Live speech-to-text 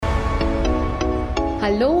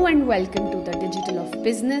Hello and welcome to the Digital of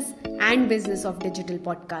Business and Business of Digital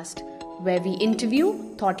podcast, where we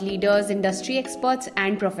interview thought leaders, industry experts,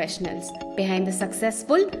 and professionals behind the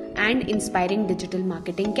successful and inspiring digital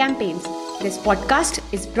marketing campaigns. This podcast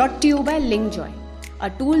is brought to you by LinkJoy, a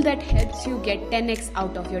tool that helps you get 10x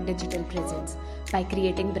out of your digital presence by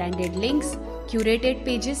creating branded links, curated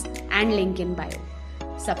pages, and link in bio.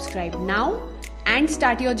 Subscribe now and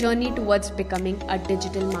start your journey towards becoming a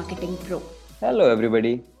digital marketing pro. Hello,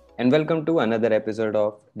 everybody, and welcome to another episode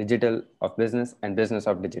of Digital of Business and Business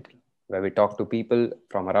of Digital, where we talk to people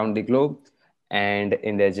from around the globe and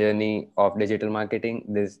in their journey of digital marketing,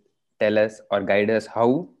 this tell us or guide us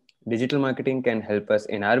how digital marketing can help us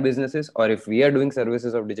in our businesses, or if we are doing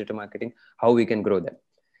services of digital marketing, how we can grow them.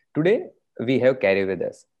 Today, we have Carrie with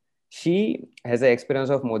us. She has an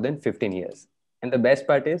experience of more than 15 years. And the best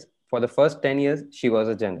part is, for the first 10 years, she was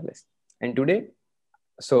a journalist. And today,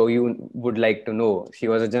 so you would like to know, she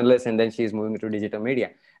was a journalist and then she's moving to digital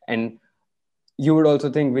media. And you would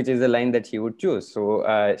also think which is the line that she would choose.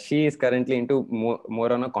 So she is currently into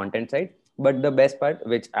more on a content side. But the best part,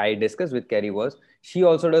 which I discussed with Carrie, was she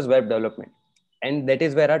also does web development. And that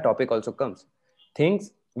is where our topic also comes.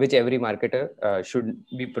 Things which every marketer should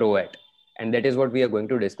be pro at. And that is what we are going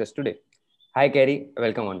to discuss today. Hi, Carrie.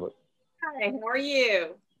 Welcome on board. Hi, how are you?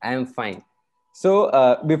 I am fine.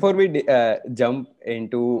 So before we jump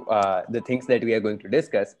into the things that we are going to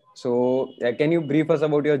discuss, so can you brief us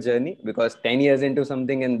about your journey? Because 10 years into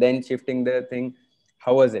something and then shifting the thing,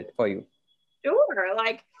 how was it for you? Sure.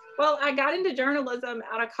 I got into journalism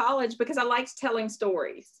out of college because I liked telling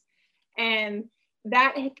stories. And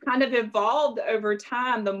that had kind of evolved over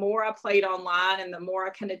time. The more I played online and the more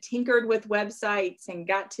I kind of tinkered with websites and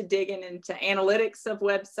got to digging into analytics of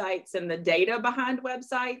websites and the data behind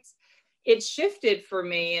websites, it shifted for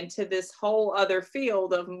me into this whole other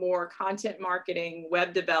field of more content marketing,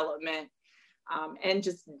 web development, and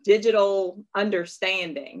just digital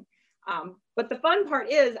understanding. But the fun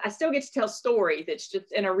part is I still get to tell stories. It's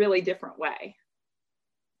just in a really different way.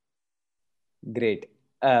 Great.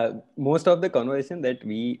 Most of the conversation that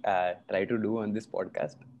we try to do on this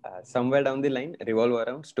podcast, somewhere down the line, revolve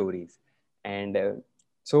around stories. And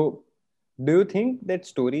so do you think that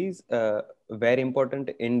stories were important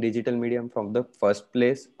in digital medium from the first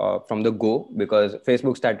place, from the go? Because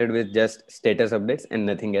Facebook started with just status updates and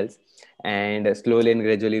nothing else. And slowly and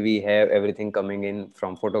gradually, we have everything coming in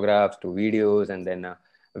from photographs to videos, and then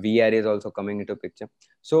VR is also coming into picture.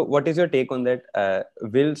 So what is your take on that?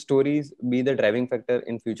 Will stories be the driving factor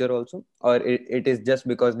in future also? Or it is just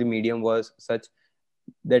because the medium was such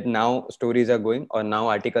that now stories are going, or now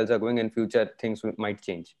articles are going, and future things might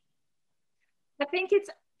change? I think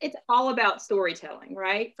it's all about storytelling,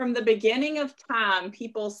 right? From the beginning of time,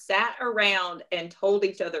 people sat around and told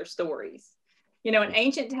each other stories. You know, in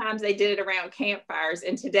ancient times, they did it around campfires,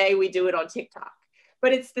 and today we do it on TikTok.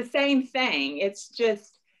 But it's the same thing. It's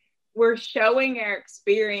just we're showing our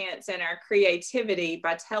experience and our creativity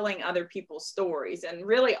by telling other people's stories. And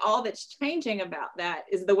really, all that's changing about that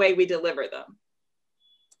is the way we deliver them.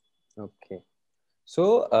 Okay.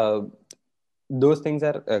 So those things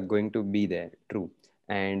are going to be there, true.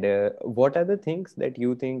 And what are the things that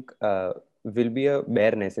you think will be a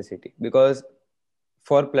bare necessity? Because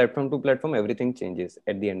for platform to platform, everything changes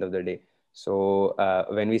at the end of the day. So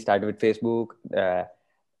when we started with Facebook,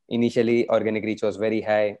 initially organic reach was very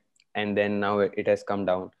high, and then now it has come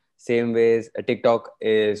down. Same ways, TikTok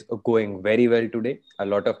is going very well today. A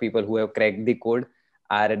lot of people who have cracked the code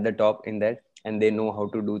are at the top in that, and they know how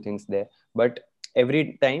to do things there. But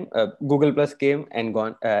every time Google Plus came and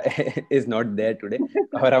gone, is not there today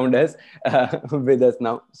around us, with us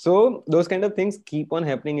now. So those kind of things keep on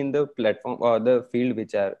happening in the platform or the field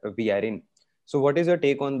which we are in. So what is your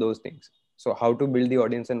take on those things? So how to build the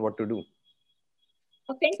audience and what to do?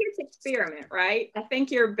 I think it's experiment, right? I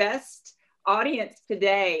think your best audience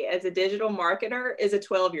today as a digital marketer is a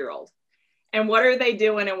 12-year-old. And what are they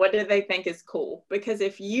doing and what do they think is cool? Because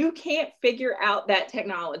if you can't figure out that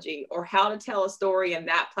technology or how to tell a story in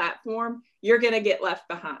that platform, you're going to get left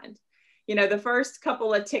behind. You know, the first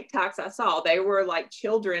couple of TikToks I saw, they were like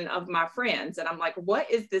children of my friends. And I'm like,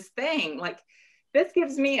 what is this thing? Like, this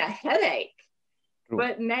gives me a headache. True.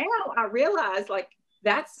 But now I realize, like,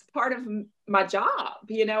 that's part of my job.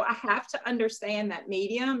 You know, I have to understand that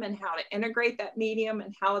medium and how to integrate that medium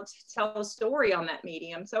and how to tell a story on that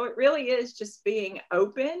medium. So it really is just being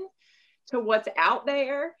open to what's out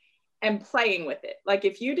there and playing with it. Like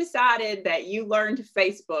if you decided that you learned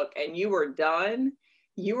Facebook and you were done,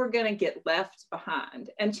 you are going to get left behind.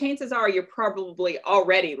 And chances are you're probably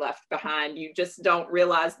already left behind. You just don't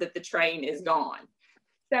realize that the train is gone.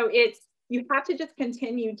 So it's you have to just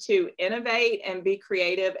continue to innovate and be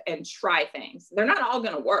creative and try things. They're not all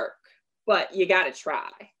going to work, but you got to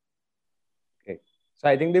try. Okay. So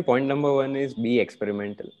I think the point number one is be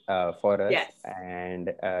experimental for us, Yes.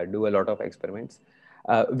 and do a lot of experiments.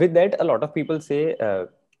 With that, a lot of people say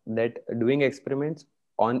that doing experiments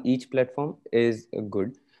on each platform is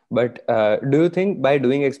good. But do you think by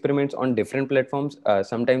doing experiments on different platforms,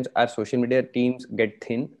 sometimes our social media teams get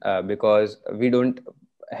thin because we don't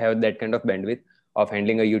have that kind of bandwidth of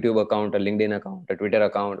handling a YouTube account, a LinkedIn account, a Twitter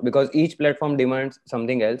account, because each platform demands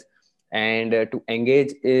something else, and to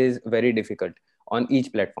engage is very difficult on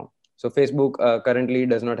each platform. So Facebook currently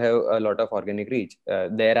does not have a lot of organic reach.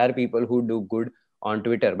 There are people who do good on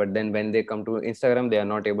Twitter, but then when they come to Instagram, they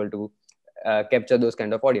are not able to capture those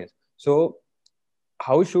kind of audience. So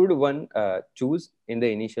how should one choose in the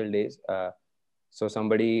initial days? So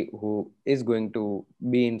somebody who is going to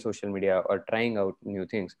be in social media or trying out new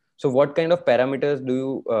things. So what kind of parameters do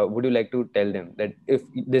you would you like to tell them that if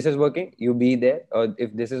this is working, you be there, or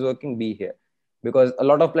if this is working, be here? Because a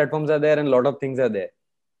lot of platforms are there and a lot of things are there.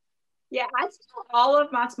 Yeah, I tell all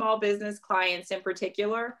of my small business clients in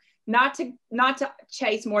particular not to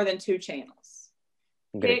chase more than 2 channels.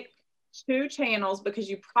 Great. Pick 2 channels because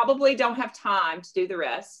you probably don't have time to do the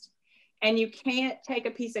rest. And you can't take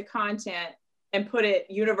a piece of content and put it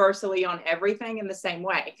universally on everything in the same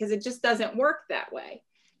way, because it just doesn't work that way.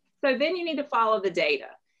 So then you need to follow the data.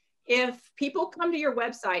 If people come to your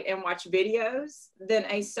website and watch videos, then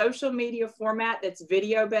a social media format that's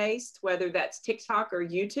video based, whether that's TikTok or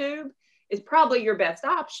YouTube, is probably your best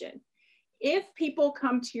option. If people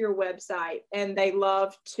come to your website and they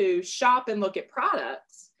love to shop and look at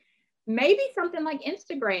products, maybe something like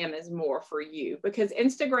Instagram is more for you, because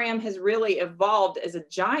Instagram has really evolved as a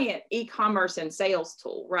giant e-commerce and sales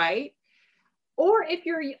tool, right? Or if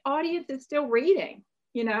your audience is still reading,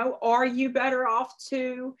 are you better off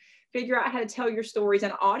to figure out how to tell your stories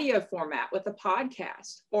in audio format with a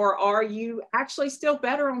podcast? Or are you actually still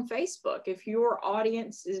better on Facebook? If your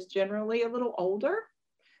audience is generally a little older,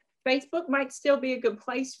 Facebook might still be a good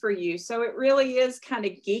place for you. So it really is kind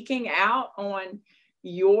of geeking out on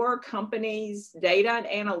your company's data and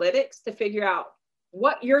analytics to figure out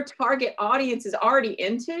what your target audience is already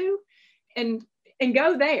into, and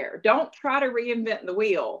go there. Don't try to reinvent the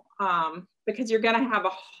wheel, because you're going to have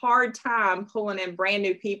a hard time pulling in brand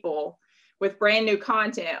new people with brand new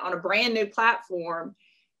content on a brand new platform.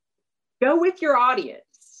 Go with your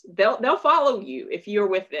audience. They'll follow you if you're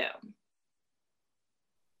with them.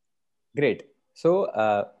 Great.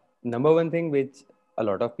 So number one thing which a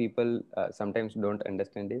lot of people sometimes don't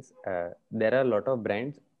understand is there are a lot of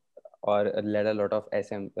brands, or there are a lot of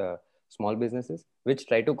small businesses which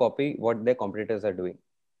try to copy what their competitors are doing,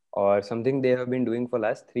 or something they have been doing for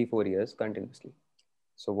last 3-4 years continuously.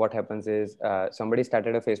 So what happens is somebody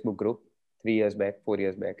started a Facebook group 3 years back, 4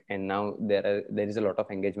 years back, and now there is a lot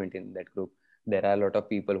of engagement in that group. There are a lot of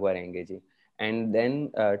people who are engaging, and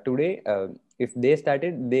then today if they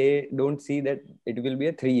started, they don't see that it will be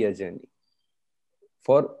a 3-year journey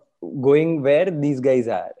for going where these guys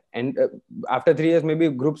are. And after 3 years, maybe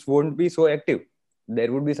groups won't be so active.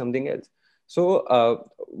 There would be something else. So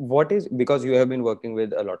what is, because you have been working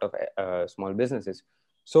with a lot of small businesses,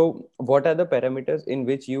 so what are the parameters in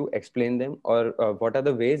which you explain them, or what are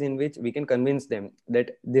the ways in which we can convince them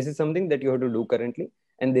that this is something that you have to do currently,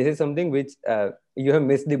 and this is something which you have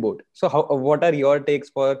missed the boat? So what are your takes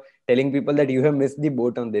for telling people that you have missed the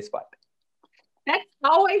boat on this part? That's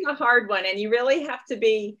always a hard one. And you really have to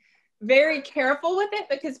be very careful with it,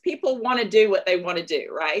 because people want to do what they want to do,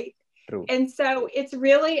 right? True. And so it's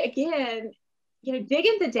really, again, dig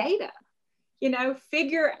into data,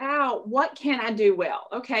 figure out what can I do well.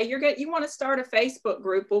 Okay, you want to start a Facebook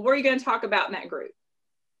group. Well, what are you going to talk about in that group?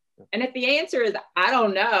 And if the answer is, I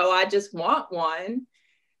don't know, I just want one,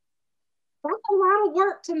 that's a lot of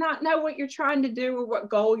work to not know what you're trying to do or what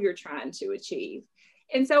goal you're trying to achieve.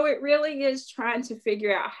 And so it really is trying to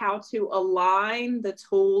figure out how to align the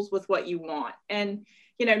tools with what you want. And,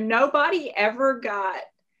 nobody ever got,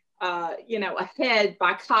 ahead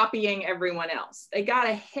by copying everyone else. They got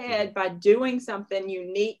ahead by doing something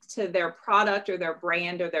unique to their product or their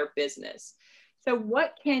brand or their business. So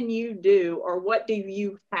what can you do, or what do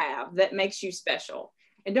you have that makes you special?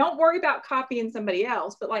 And don't worry about copying somebody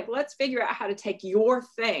else, but let's figure out how to take your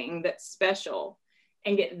thing that's special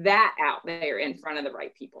and get that out there in front of the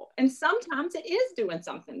right people. And sometimes it is doing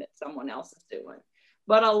something that someone else is doing,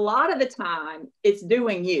 but a lot of the time it's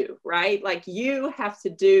doing you, right? You have to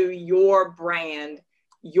do your brand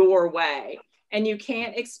your way. And you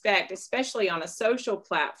can't expect, especially on a social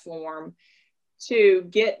platform, to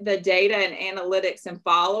get the data and analytics and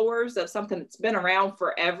followers of something that's been around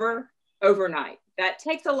forever overnight. That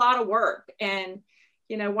takes a lot of work. And,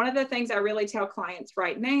 you know, one of the things I really tell clients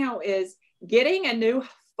right now is getting a new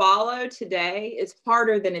follow today is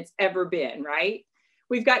harder than it's ever been, right?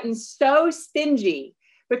 We've gotten so stingy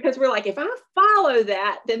because we're like, if I follow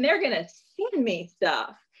that, then they're going to send me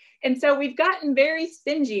stuff. And so we've gotten very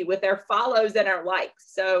stingy with our follows and our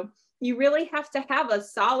likes. So you really have to have a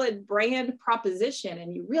solid brand proposition,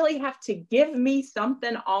 and you really have to give me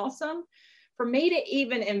something awesome for me to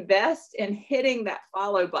even invest in hitting that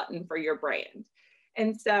follow button for your brand.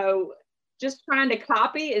 And so just trying to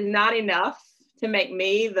copy is not enough to make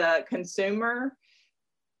me, the consumer,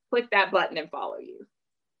 click that button and follow you.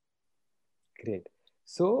 Great.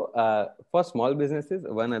 So for small businesses,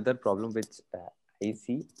 one other problem which I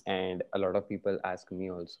see, and a lot of people ask me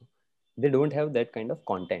also, they don't have that kind of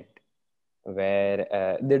content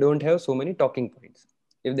where they don't have so many talking points.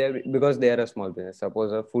 If they're, because they are a small business,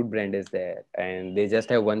 suppose a food brand is there and they just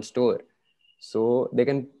have one store, so they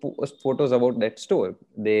can post photos about that store.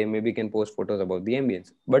 They maybe can post photos about the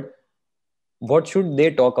ambience, but what should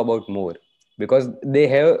they talk about more? Because they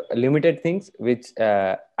have limited things which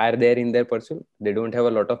are there in their pursuit. They don't have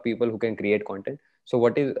a lot of people who can create content. So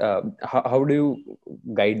what is how do you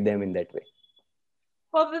guide them in that way?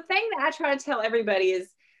 Well, the thing that I try to tell everybody is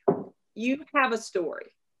you have a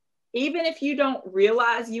story. Even if you don't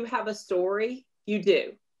realize you have a story, you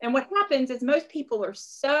do. And what happens is most people are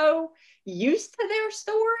so used to their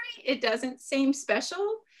story, it doesn't seem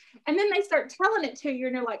special. And then they start telling it to you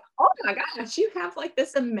and you're like, oh my gosh, you have like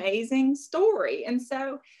this amazing story. And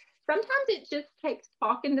so sometimes it just takes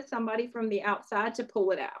talking to somebody from the outside to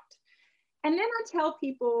pull it out. And then I tell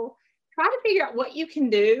people, try to figure out what you can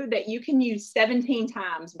do that you can use 17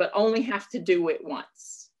 times, but only have to do it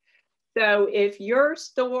once. So if your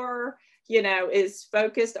store, you know, is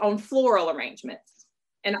focused on floral arrangements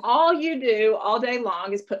and all you do all day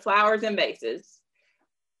long is put flowers in vases,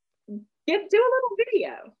 do a little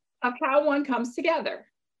video of how one comes together.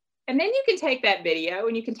 And then you can take that video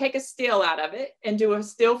and you can take a still out of it and do a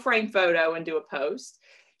still frame photo and do a post.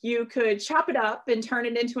 You could chop it up and turn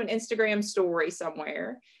it into an Instagram story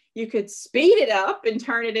somewhere. You could speed it up and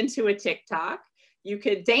turn it into a TikTok. You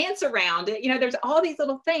could dance around it. You know, there's all these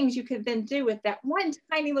little things you could then do with that one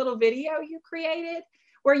tiny little video you created,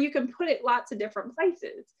 where you can put it lots of different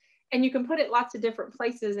places. And you can put it lots of different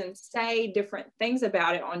places and say different things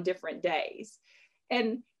about it on different days.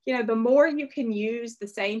 And, you know, the more you can use the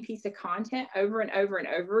same piece of content over and over and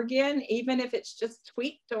over again, even if it's just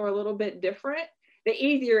tweaked or a little bit different, the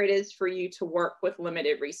easier it is for you to work with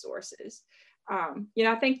limited resources. You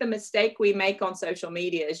know, I think the mistake we make on social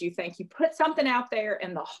media is you think you put something out there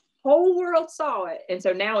and the whole world saw it, and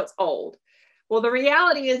so now it's old. Well, the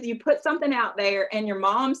reality is you put something out there and your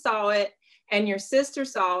mom saw it and your sister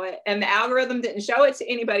saw it, and the algorithm didn't show it to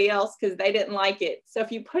anybody else because they didn't like it. So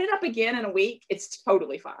if you put it up again in a week, it's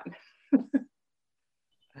totally fine.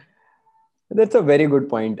 That's a very good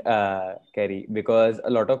point, Carrie, because a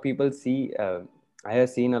lot of people see, I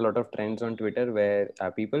have seen a lot of trends on Twitter where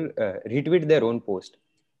people retweet their own post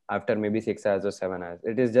after maybe 6 hours or 7 hours.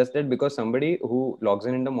 It is just that because somebody who logs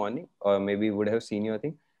in the morning or maybe would have seen your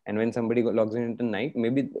thing, and when somebody logs in the night,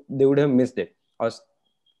 maybe they would have missed it, or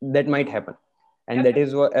that might happen. And that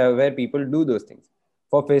is where people do those things.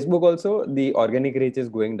 For Facebook also, the organic reach is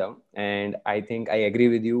going down. And I think I agree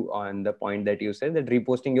with you on the point that you said that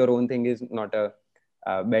reposting your own thing is not a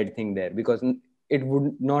bad thing there, because it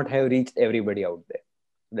would not have reached everybody out there.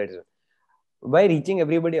 That is by reaching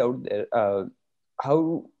everybody out there.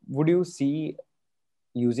 How would you see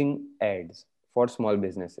using ads for small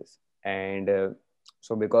businesses? And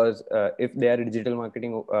so because if they are digital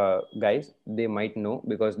marketing guys, they might know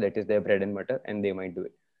because that is their bread and butter and they might do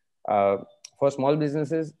it. For small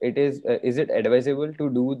businesses, it is it advisable to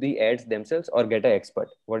do the ads themselves or get an expert?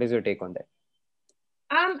 What is your take on that?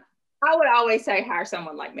 I would always say hire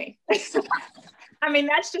someone like me. I mean,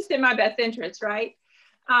 that's just in my best interest, right?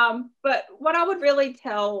 But what I would really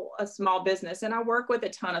tell a small business, and I work with a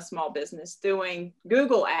ton of small business doing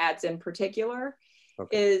Google ads in particular,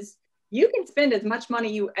 is you can spend as much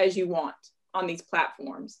money as you want on these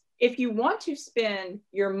platforms. If you want to spend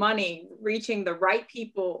your money reaching the right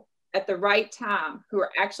people at the right time who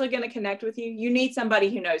are actually going to connect with you, you need somebody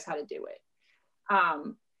who knows how to do it.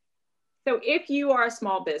 So if you are a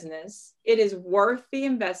small business, it is worth the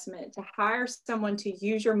investment to hire someone to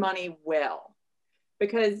use your money well.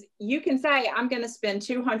 Because you can say, I'm going to spend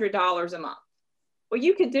 $200 a month. Well,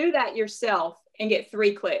 you could do that yourself and get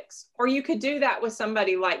 3 clicks. Or you could do that with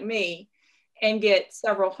somebody like me and get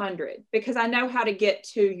several hundred, because I know how to get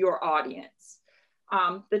to your audience.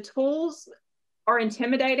 The tools are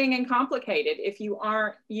intimidating and complicated if you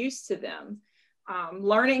aren't used to them.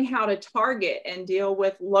 Learning how to target and deal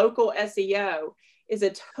with local SEO is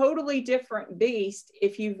a totally different beast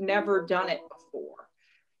if you've never done it before.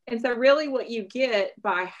 And so really what you get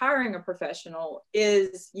by hiring a professional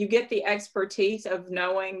is you get the expertise of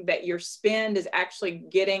knowing that your spend is actually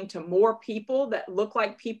getting to more people that look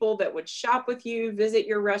like people that would shop with you, visit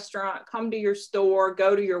your restaurant, come to your store,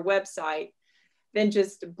 go to your website, than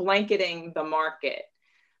just blanketing the market.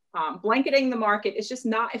 Blanketing the market is just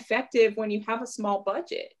not effective when you have a small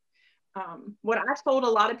budget. What I told a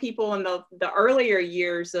lot of people in the earlier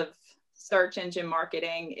years of search engine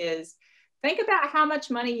marketing is think about how much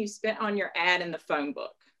money you spent on your ad in the phone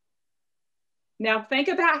book. Now think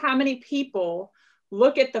about how many people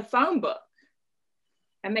look at the phone book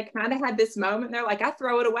and they kind of had this moment. They're like, I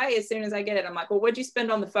throw it away as soon as I get it. I'm like, well, what'd you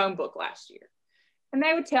spend on the phone book last year? And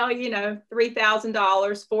they would tell you, $3,000,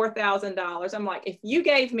 $4,000. I'm like, if you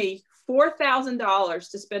gave me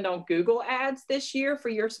 $4,000 to spend on Google ads this year for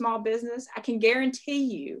your small business, I can guarantee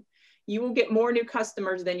you, you will get more new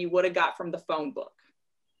customers than you would have got from the phone book.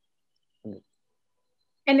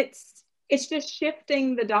 And it's just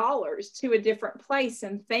shifting the dollars to a different place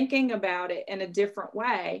and thinking about it in a different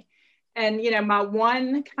way. And, my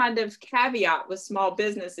one kind of caveat with small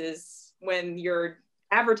businesses when you're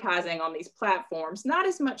advertising on these platforms, not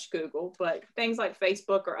as much Google, but things like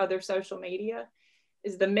Facebook or other social media,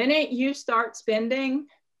 is the minute you start spending,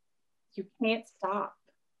 you can't stop.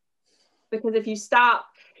 Because if you stop,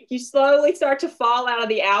 you slowly start to fall out of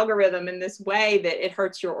the algorithm in this way that it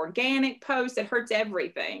hurts your organic posts, it hurts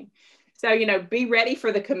everything. So, be ready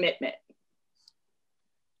for the commitment.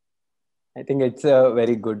 I think it's a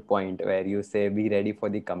very good point where you say be ready for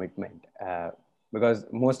the commitment. Because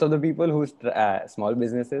most of the people who small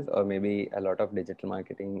businesses or maybe a lot of digital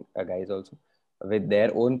marketing guys also with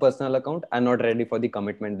their own personal account are not ready for the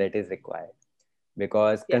commitment that is required.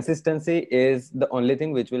 Because consistency is the only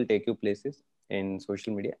thing which will take you places in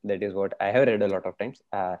social media. That is what I have read a lot of times.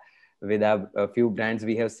 With a few brands,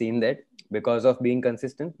 we have seen that because of being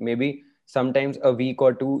consistent, maybe sometimes a week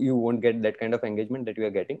or two, you won't get that kind of engagement that you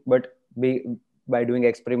are getting. But by doing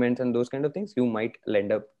experiments and those kind of things, you might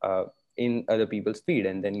land up in other people's feed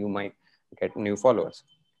and then you might get new followers.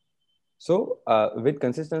 So with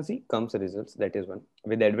consistency comes results. That is one.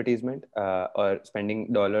 With advertisement or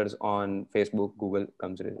spending dollars on Facebook, Google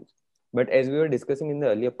comes results. But as we were discussing in the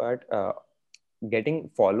earlier part, getting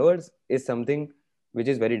followers is something which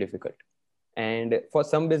is very difficult. And for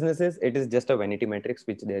some businesses, it is just a vanity metrics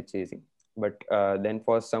which they are chasing. But then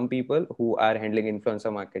for some people who are handling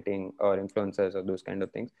influencer marketing or influencers or those kind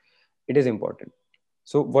of things, it is important.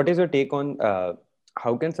 So what is your take on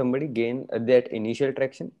how can somebody gain that initial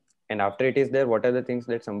traction? And after it is there, what are the things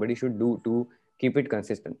that somebody should do to keep it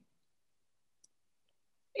consistent?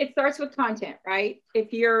 It starts with content, right?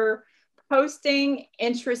 If you're posting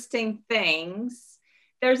interesting things,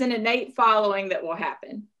 there's an innate following that will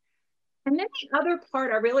happen. And then the other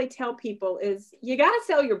part I really tell people is you got to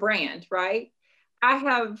sell your brand, right? I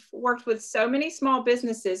have worked with so many small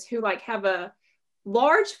businesses who have a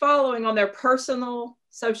large following on their personal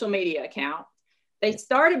social media account. They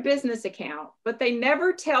start a business account, but they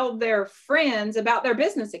never tell their friends about their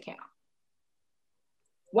business account.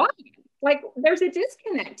 Why? There's a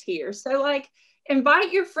disconnect here. So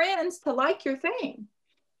invite your friends to like your thing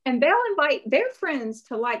and they'll invite their friends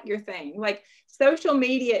to like your thing. Social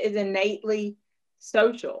media is innately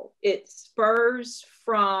social. It spurs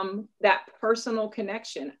from that personal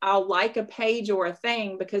connection. I'll like a page or a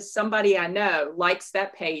thing because somebody I know likes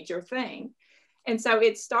that page or thing. And so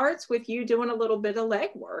it starts with you doing a little bit of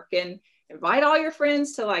legwork and invite all your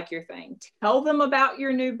friends to like your thing. Tell them about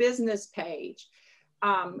your new business page.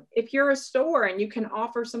 If you're a store and you can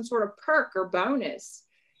offer some sort of perk or bonus,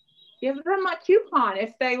 give them a coupon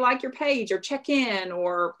if they like your page or check in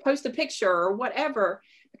or post a picture or whatever,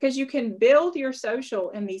 because you can build your social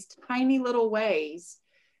in these tiny little ways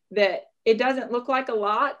that it doesn't look like a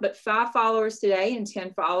lot, but 5 followers today and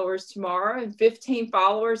 10 followers tomorrow and 15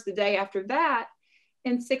 followers the day after that,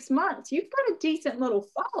 in 6 months, you've got a decent little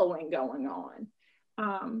following going on.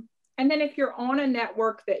 And then if you're on a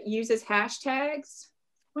network that uses hashtags,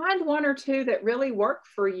 find 1 or 2 that really work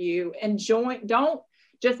for you and join. Don't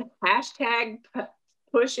just hashtag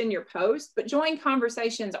push in your post, but join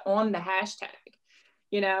conversations on the hashtag,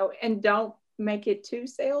 and don't make it too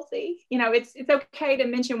salesy. It's okay to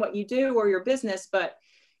mention what you do or your business, but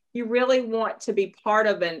you really want to be part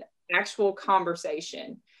of an actual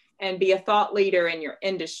conversation and be a thought leader in your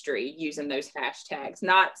industry using those hashtags,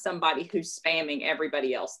 not somebody who's spamming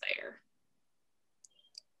everybody else there.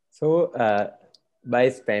 So by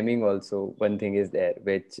spamming also, one thing is there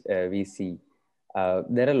which we see.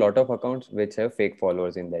 There are a lot of accounts which have fake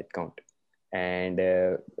followers in that count, and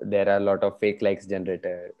there are a lot of fake likes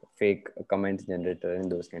generator, fake comments generator,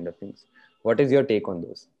 and those kind of things. What is your take on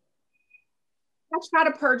those? I try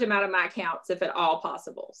to purge them out of my accounts if at all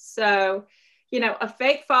possible. So, a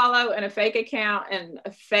fake follow and a fake account and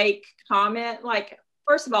a fake comment, like,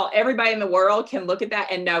 first of all, everybody in the world can look at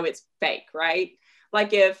that and know it's fake, right?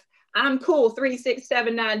 Like if I'm cool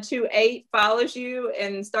 367928 follows you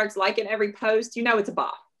and starts liking every post, it's a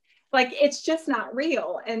bot. Like it's just not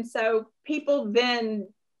real. And so people then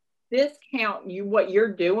discount what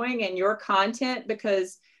you're doing and your content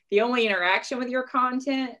because the only interaction with your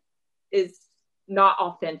content is not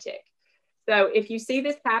authentic. So if you see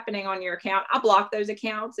this happening on your account, I block those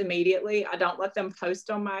accounts immediately. I don't let them post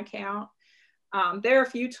on my account. There are a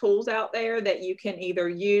few tools out there that you can either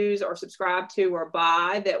use or subscribe to or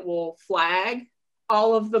buy that will flag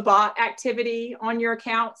all of the bot activity on your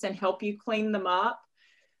accounts and help you clean them up,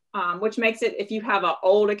 which makes it, if you have an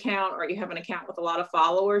old account or you have an account with a lot of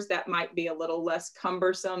followers, that might be a little less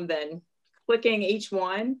cumbersome than clicking each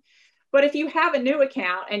one. But if you have a new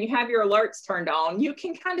account and you have your alerts turned on, you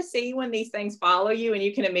can kind of see when these things follow you and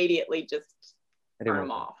you can immediately just turn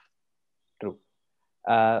them off. True.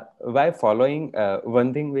 By following,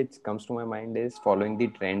 one thing which comes to my mind is following the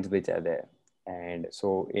trends which are there. And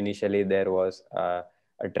so initially there was a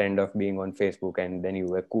trend of being on Facebook and then you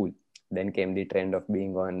were cool. Then came the trend of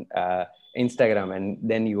being on Instagram and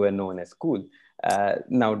then you were known as cool.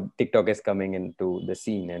 Now TikTok is coming into the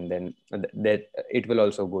scene, and then that it will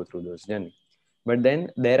also go through those journey. But then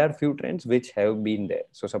there are few trends which have been there.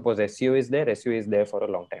 So suppose SEO is there. SEO is there for a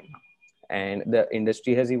long time now, and the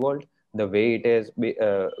industry has evolved. The way it has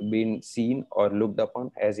been seen or looked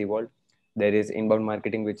upon has evolved. There is inbound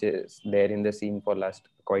marketing which is there in the scene for last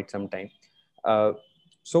quite some time.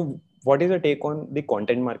 So what is your take on the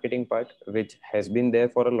content marketing part, which has been there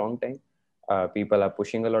for a long time? People are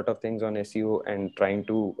pushing a lot of things on SEO and trying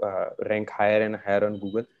to rank higher and higher on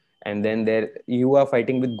Google. And then there you are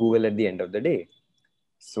fighting with Google at the end of the day.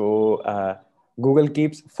 So Google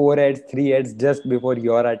keeps 4 ads, 3 ads just before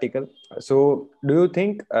your article. So do you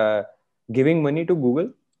think giving money to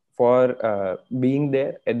Google for being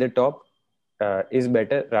there at the top is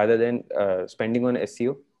better rather than spending on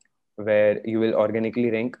SEO, where you will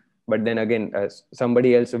organically rank, but then again,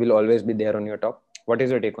 somebody else will always be there on your top? What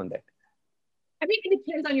is your take on that? I think it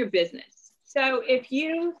depends on your business. So if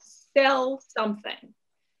you sell something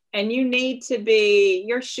and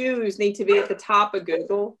your shoes need to be at the top of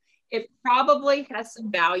Google, it probably has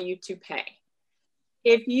some value to pay.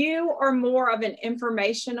 If you are more of an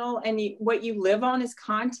informational and what you live on is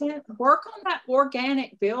content, work on that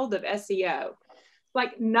organic build of SEO.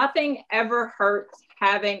 Like nothing ever hurts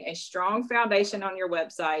having a strong foundation on your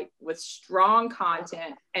website with strong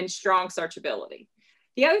content and strong searchability.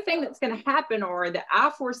 The other thing that's going to happen, or that I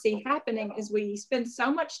foresee happening, is we spend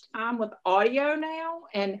so much time with audio now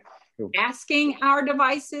and asking our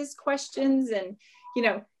devices questions. And,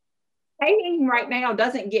 paying right now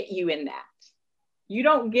doesn't get you in that. You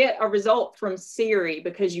don't get a result from Siri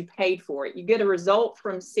because you paid for it. You get a result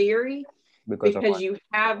from Siri because you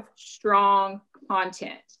have strong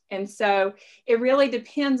content. And so it really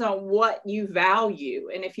depends on what you value.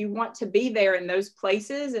 And if you want to be there in those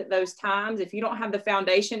places at those times, if you don't have the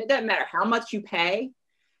foundation, it doesn't matter how much you pay.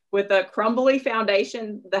 With a crumbly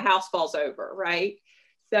foundation, the house falls over, right?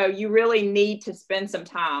 So you really need to spend some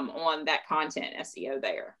time on that content SEO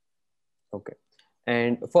there. Okay.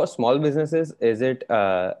 And for small businesses, is it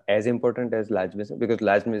as important as large business? Because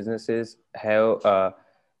large businesses have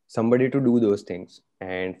somebody to do those things.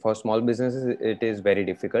 And for small businesses, it is very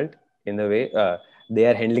difficult in the way they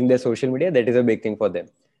are handling their social media. That is a big thing for them,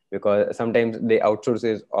 because sometimes they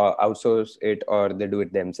outsource it or they do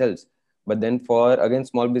it themselves. But then for, again,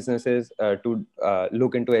 small businesses to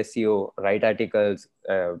look into SEO, write articles,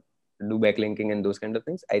 do backlinking and those kind of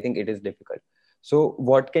things, I think it is difficult. So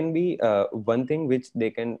what can be one thing which they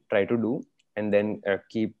can try to do and then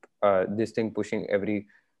keep this thing pushing every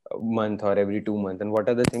month or every 2 months? And what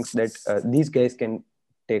are the things that these guys can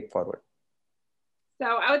take forward? So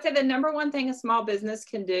I would say the number one thing a small business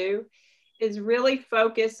can do is really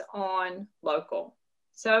focus on local.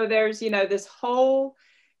 So there's, this whole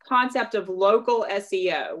concept of local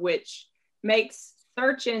SEO, which makes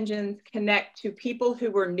search engines connect to people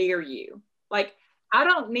who are near you. Like, I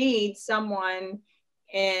don't need someone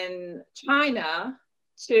in China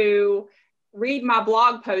to read my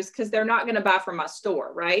blog post because they're not going to buy from my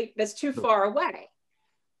store, right? That's too far away.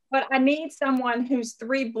 But I need someone who's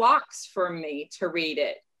 3 blocks from me to read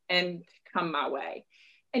it and come my way.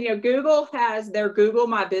 And, Google has their Google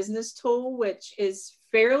My Business tool, which is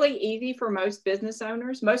fairly easy for most business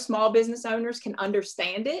owners. Most small business owners can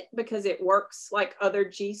understand it because it works like other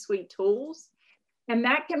G Suite tools. And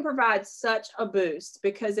that can provide such a boost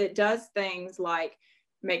because it does things like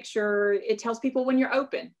make sure it tells people when you're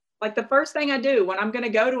open. Like the first thing I do when I'm going to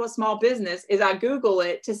go to a small business is I Google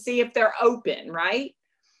it to see if they're open, right?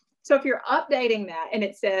 So if you're updating that and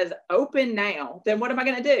it says open now, then what am I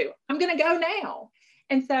going to do? I'm going to go now.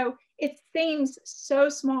 And so it seems so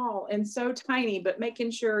small and so tiny, but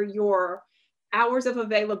making sure your hours of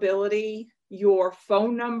availability, your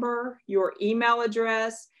phone number, your email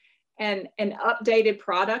address, and an updated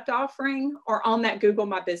product offering are on that Google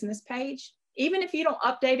My Business page. Even if you don't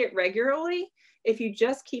update it regularly, if you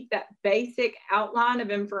just keep that basic outline of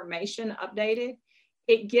information updated,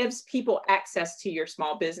 it gives people access to your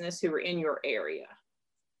small business who are in your area.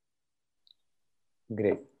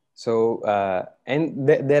 Great. So, and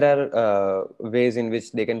there are ways in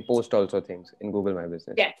which they can post also things in Google My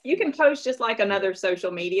Business. Yes, you can post just like another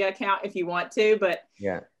social media account if you want to, but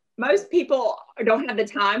yeah, most people don't have the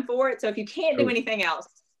time for it. So if you can't do anything else,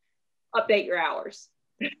 update your hours.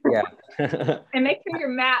 Yeah. And make sure your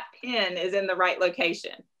map pin is in the right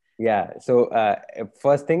location. Yeah. So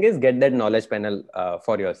first thing is get that knowledge panel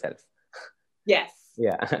for yourself. Yes.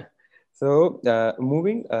 Yeah. So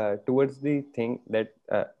moving towards the thing that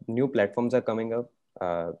new platforms are coming up,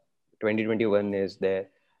 2021 is there.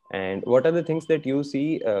 And what are the things that you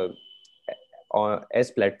see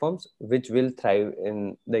as platforms which will thrive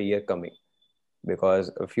in the year coming?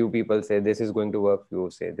 Because a few people say this is going to work,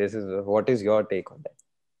 few say this is, what is your take on that?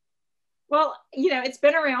 Well, it's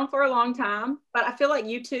been around for a long time, but I feel like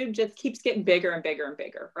YouTube just keeps getting bigger and bigger and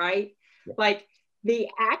bigger, right? Yeah. Like the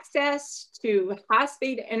access to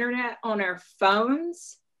high-speed internet on our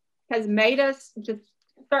phones has made us just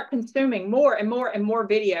start consuming more and more and more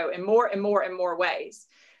video in more and more and more ways.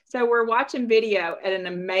 So we're watching video at an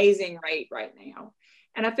amazing rate right now.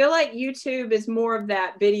 And I feel like YouTube is more of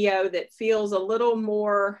that video that feels a little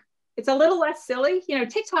more, it's a little less silly.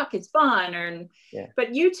 TikTok is fun,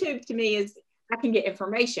 but YouTube to me is, I can get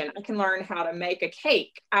information. I can learn how to make a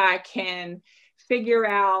cake. I can figure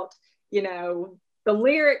out, the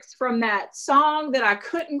lyrics from that song that I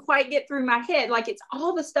couldn't quite get through my head. Like it's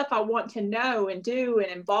all the stuff I want to know and do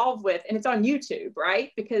and involve with. And it's on YouTube,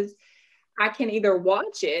 right? Because I can either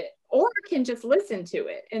watch it or I can just listen to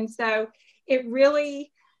it. And so it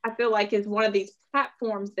really, I feel like, is one of these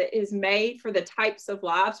platforms that is made for the types of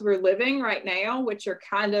lives we're living right now, which are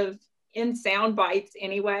kind of in sound bites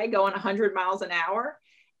anyway, going 100 miles an hour.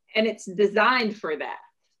 And it's designed for that.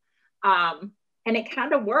 And it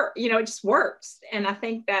kind of works, it just works. And I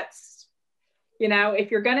think that's, if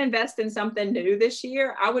you're going to invest in something new this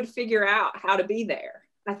year, I would figure out how to be there.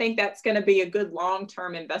 I think that's going to be a good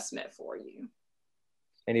long-term investment for you.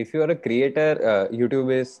 And if you are a creator,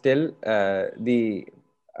 YouTube is still the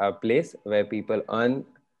place where people earn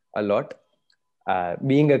a lot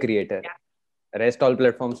being a creator. Yeah. Rest all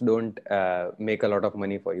platforms don't make a lot of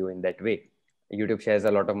money for you in that way. YouTube shares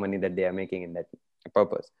a lot of money that they are making in that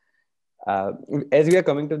purpose. As we are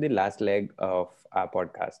coming to the last leg of our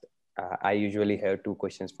podcast, I usually have two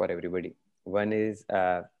questions for everybody. One is,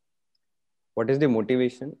 what is the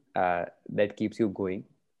motivation that keeps you going?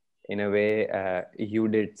 In a way, you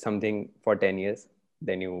did something for 10 years,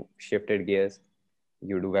 then you shifted gears,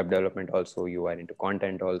 you do web development also, you are into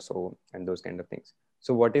content also, and those kind of things.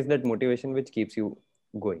 So what is that motivation which keeps you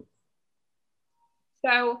going?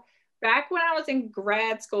 So back when I was in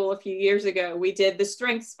grad school a few years ago, we did the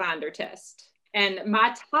Strengths Finder test. And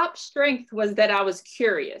my top strength was that I was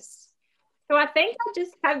curious. So I think I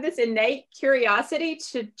just have this innate curiosity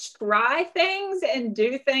to try things and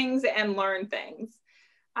do things and learn things.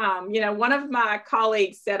 One of my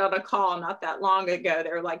colleagues said on a call not that long ago,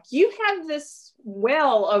 they're like, you have this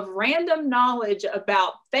well of random knowledge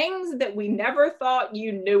about things that we never thought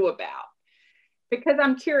you knew about. Because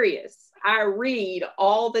I'm curious. I read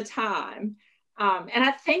all the time. And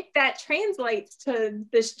I think that translates to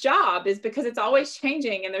this job is because it's always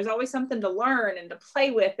changing and there's always something to learn and to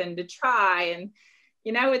play with and to try. And,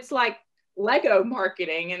 it's like Lego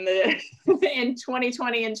marketing in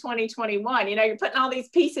 2020 and 2021, you're putting all these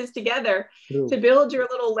pieces together to build your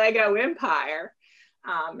little Lego empire.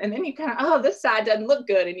 And then you kind of, this side doesn't look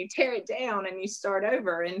good, and you tear it down and you start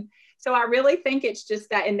over. And so I really think it's just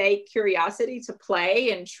that innate curiosity to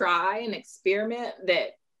play and try and experiment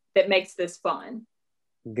that makes this fun.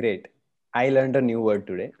 Great. I learned a new word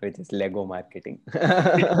today, which is Lego marketing.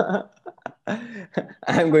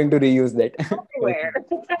 I'm going to reuse that. Everywhere.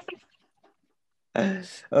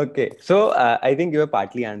 Okay, so I think you have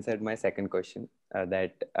partly answered my second question,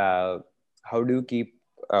 that how do you keep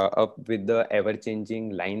up with the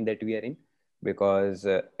ever-changing line that we are in? Because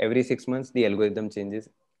every 6 months the algorithm changes.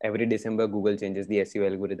 Every December, Google changes the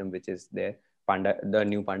SEO algorithm, which is there. Panda, the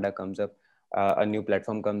new Panda comes up, a new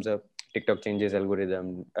platform comes up. TikTok changes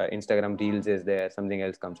algorithm. Instagram Reels is there. Something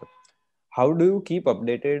else comes up. How do you keep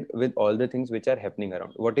updated with all the things which are happening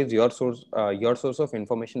around? What is your source of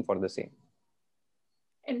information for the same?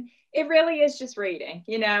 And it really is just reading.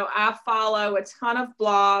 I follow a ton of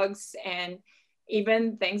blogs and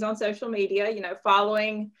even things on social media,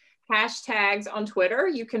 following hashtags on Twitter.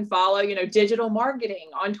 You can follow, digital marketing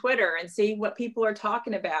on Twitter and see what people are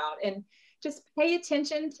talking about, and just pay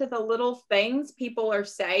attention to the little things people are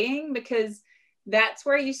saying, because that's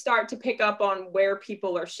where you start to pick up on where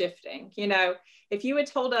people are shifting. If you had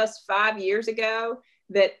told us 5 years ago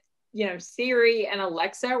that Siri and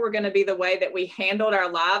Alexa were going to be the way that we handled our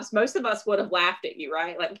lives, most of us would have laughed at you,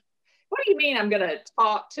 right? Like, what do you mean I'm going to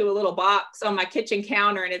talk to a little box on my kitchen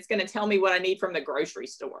counter and it's going to tell me what I need from the grocery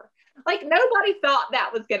store? Like, nobody thought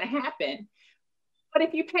that was going to happen. But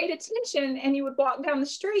if you paid attention and you would walk down the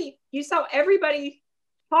street, you saw everybody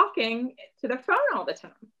talking to their phone all the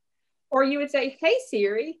time. Or you would say, hey,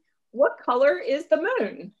 Siri, what color is the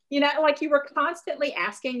moon? Like, you were constantly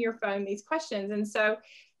asking your phone these questions. And so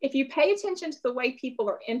if you pay attention to the way people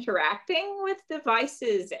are interacting with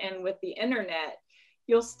devices and with the internet,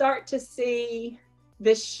 you'll start to see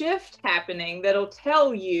this shift happening that'll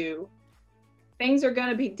tell you things are going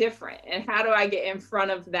to be different. And how do I get in front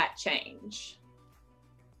of that change?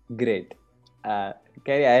 Great.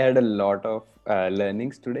 Carrie, I had a lot of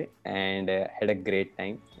learnings today and had a great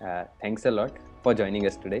time. Thanks a lot for joining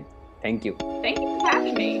us today. Thank you. Thank you for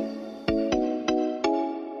having me.